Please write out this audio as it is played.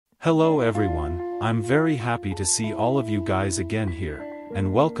Hello everyone, I'm very happy to see all of you guys again here,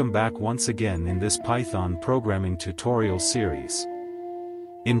 and welcome back once again in this Python programming tutorial series.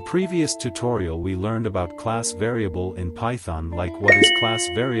 In previous tutorial we learned about class variable in Python, like what is class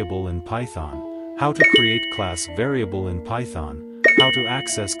variable in Python, how to create class variable in Python, how to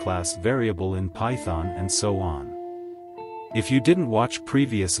access class variable in Python, and so on. If you didn't watch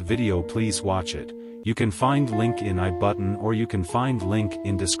previous video, please watch it. You can find link in I button or you can find link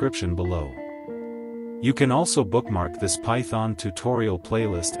in description below. You can also bookmark this Python tutorial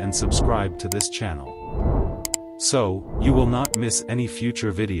playlist and subscribe to this channel, so you will not miss any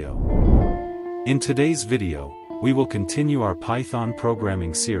future video. In today's video, we will continue our Python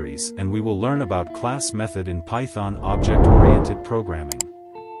programming series and we will learn about class method in Python object-oriented programming.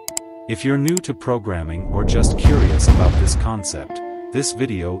 If you're new to programming or just curious about this concept, this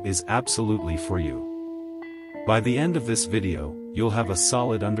video is absolutely for you. By the end of this video, you'll have a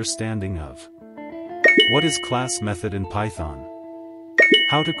solid understanding of what is class method in Python,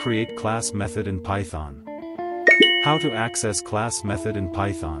 how to create class method in Python, how to access class method in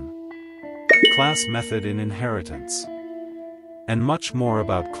Python, class method in inheritance, and much more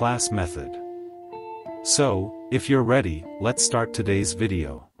about class method. So, if you're ready, let's start today's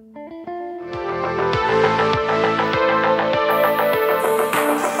video.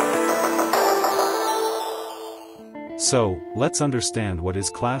 So, let's understand what is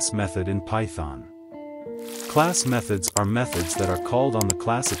class method in Python. Class methods are methods that are called on the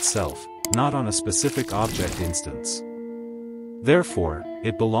class itself, not on a specific object instance. Therefore,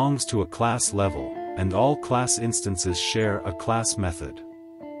 it belongs to a class level, and all class instances share a class method.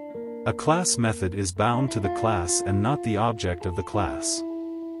 A class method is bound to the class and not the object of the class.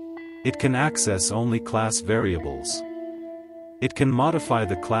 It can access only class variables. It can modify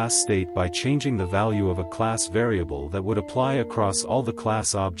the class state by changing the value of a class variable that would apply across all the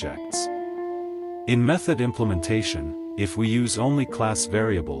class objects. In method implementation, if we use only class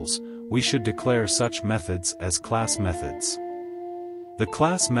variables, we should declare such methods as class methods. The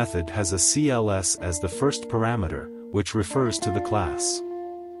class method has a CLS as the first parameter, which refers to the class.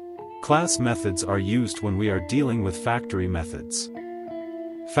 Class methods are used when we are dealing with factory methods.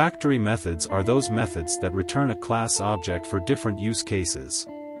 Factory methods are those methods that return a class object for different use cases.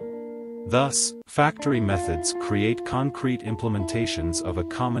 Thus, factory methods create concrete implementations of a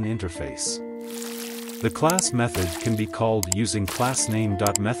common interface. The class method can be called using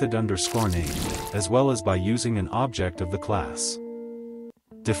className.method_name, as well as by using an object of the class.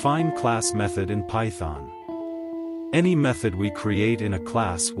 Define class method in Python. Any method we create in a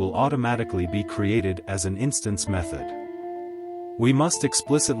class will automatically be created as an instance method. We must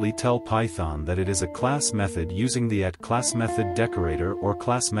explicitly tell Python that it is a class method using the @classMethod decorator or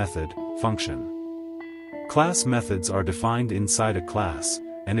classMethod function. Class methods are defined inside a class,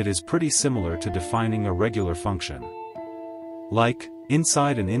 and it is pretty similar to defining a regular function. Like,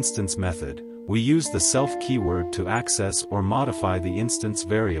 inside an instance method, we use the self keyword to access or modify the instance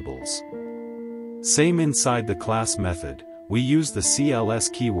variables. Same inside the class method, we use the CLS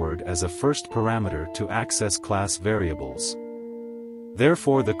keyword as a first parameter to access class variables.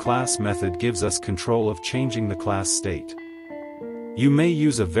 Therefore, the class method gives us control of changing the class state. You may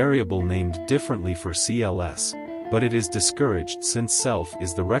use a variable named differently for CLS, but it is discouraged since self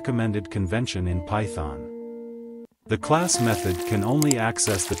is the recommended convention in Python. The class method can only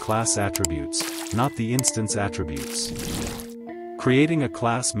access the class attributes, not the instance attributes. Creating a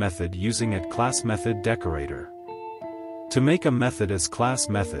class method using @classMethod decorator. To make a method as class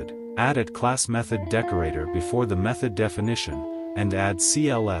method, add @classMethod decorator before the method definition, and add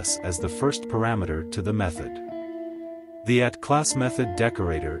CLS as the first parameter to the method. The @classMethod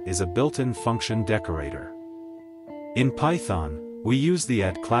decorator is a built-in function decorator. In Python, we use the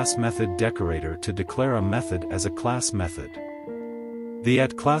 @classMethod decorator to declare a method as a class method. The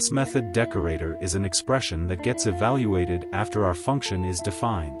 @classMethod decorator is an expression that gets evaluated after our function is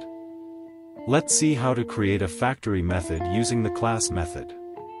defined. Let's see how to create a factory method using the class method.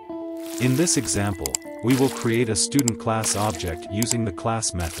 In this example, we will create a student class object using the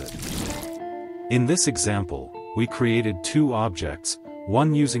class method. In this example, we created two objects,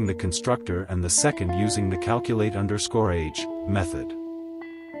 one using the constructor and the second using the calculate_age method.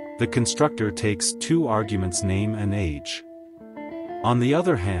 The constructor takes two arguments, name and age. On the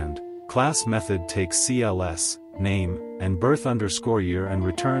other hand, class method takes CLS, name, and birth_year and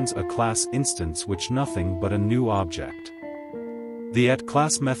returns a class instance which nothing but a new object. The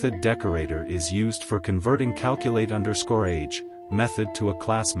 @classMethod decorator is used for converting calculate_age method to a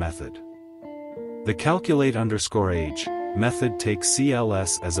class method. The calculate_age method takes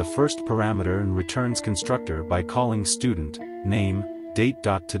CLS as a first parameter and returns constructor by calling student, name,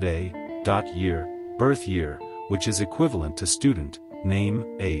 date.today.year, birth year, which is equivalent to student, name,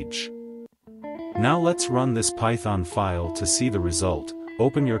 age. Now let's run this Python file to see the result.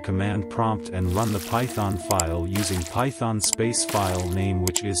 Open your command prompt and run the Python file using Python space file name,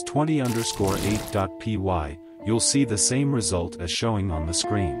 which is 20_8.py. You'll see the same result as showing on the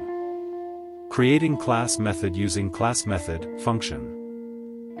screen. Creating class method using class method function.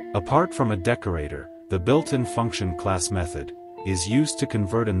 Apart from a decorator, the built-in function class method is used to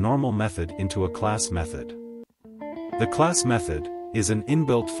convert a normal method into a class method. The class method is an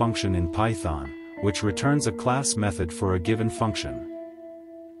inbuilt function in Python, which returns a class method for a given function.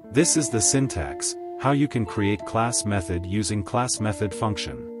 This is the syntax, how you can create class method using class method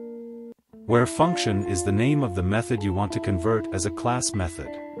function. Where function is the name of the method you want to convert as a class method.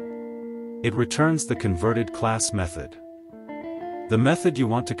 It returns the converted class method. The method you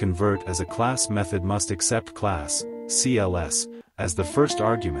want to convert as a class method must accept class, CLS, as the first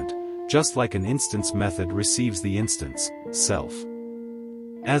argument, just like an instance method receives the instance, self.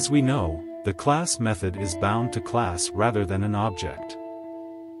 As we know, the class method is bound to class rather than an object.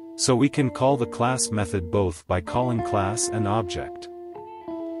 So we can call the class method both by calling class and object.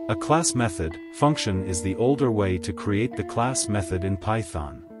 A class method function is the older way to create the class method in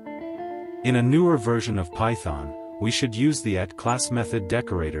Python. In a newer version of Python, we should use the @class method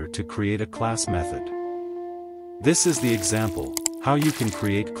decorator to create a class method. This is the example, how you can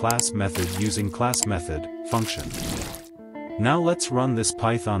create class method using class method function. Now let's run this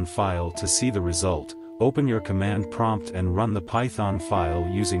Python file to see the result. Open your command prompt and run the Python file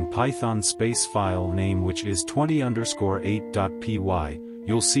using Python space file name, which is 20_8.py.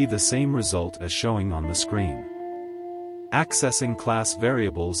 You'll see the same result as showing on the screen. Accessing class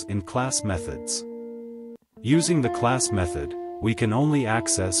variables in class methods. Using the class method, we can only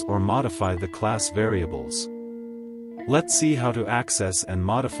access or modify the class variables. Let's see how to access and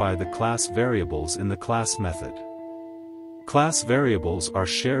modify the class variables in the class method. Class variables are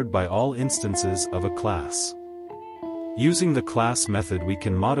shared by all instances of a class. Using the class method, we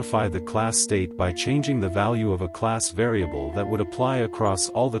can modify the class state by changing the value of a class variable that would apply across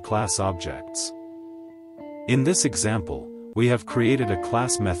all the class objects. In this example, we have created a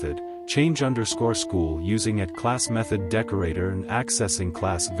class method, change_school, using @class method decorator and accessing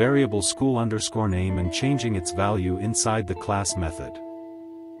class variable school_name and changing its value inside the class method.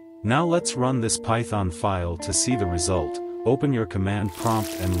 Now let's run this Python file to see the result. Open your command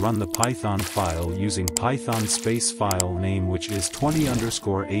prompt and run the Python file using Python space file name, which is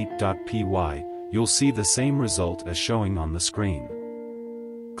 20_8.py. You'll see the same result as showing on the screen.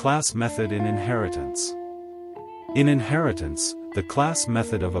 Class method in inheritance. In inheritance, the class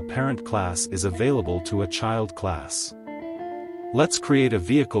method of a parent class is available to a child class. Let's create a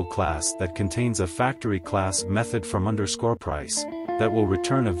vehicle class that contains a factory class method from _price, that will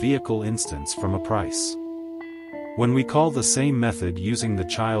return a vehicle instance from a price. When we call the same method using the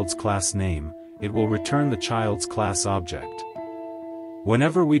child's class name, it will return the child's class object.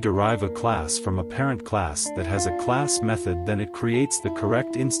 Whenever we derive a class from a parent class that has a class method, then it creates the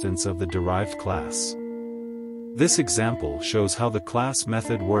correct instance of the derived class. This example shows how the class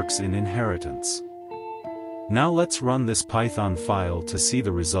method works in inheritance. Now let's run this Python file to see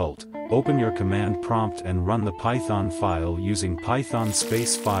the result. Open your command prompt and run the Python file using Python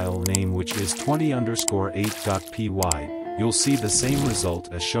space file name, which is 20_8.py. You'll see the same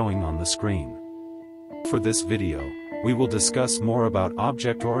result as showing on the screen. For this video, we will discuss more about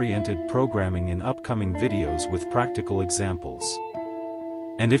object-oriented programming in upcoming videos with practical examples.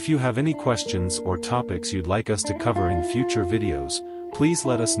 And if you have any questions or topics you'd like us to cover in future videos, please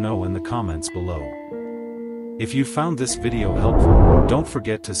let us know in the comments below. If you found this video helpful, don't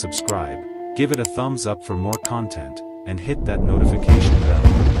forget to subscribe, give it a thumbs up for more content, and hit that notification bell.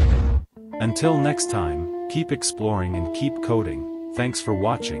 Until next time, keep exploring and keep coding. Thanks for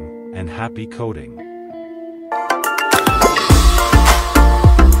watching, and happy coding.